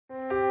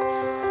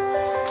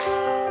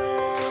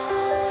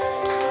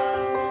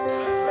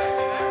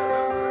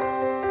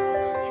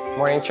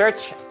Morning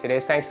Church.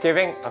 Today's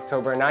Thanksgiving,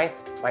 October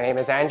 9th. My name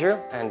is Andrew,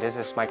 and this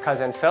is my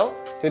cousin Phil.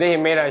 Today he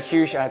made a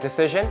huge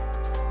decision.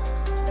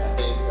 I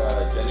think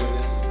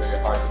genuineness is very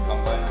hard to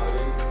come by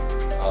nowadays,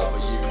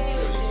 but you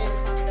really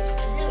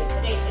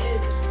today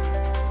is.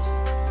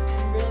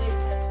 I'm really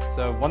excited.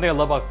 So one thing I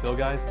love about Phil,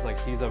 guys, is like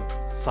he's a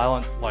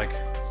silent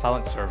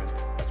servant.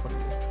 That's what he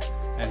is.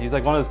 And he's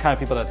like one of those kind of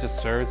people that just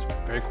serves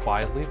very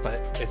quietly, but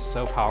it's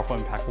so powerful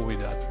and impactful what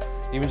he does.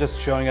 Even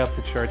just showing up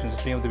to church and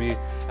just being able to be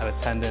at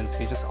attendance,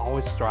 he just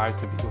always strives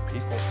to be with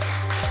people. 1,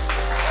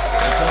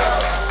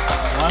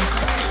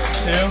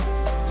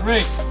 2, 3.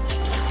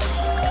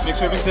 Make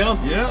sure everything's down.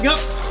 Yeah. Yep.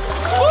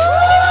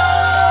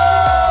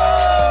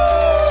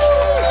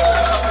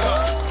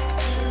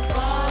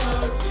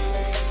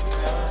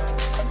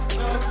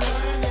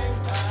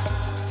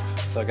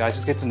 So guys,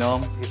 just get to know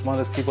him. He's one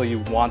of those people you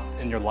want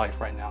in your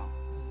life right now.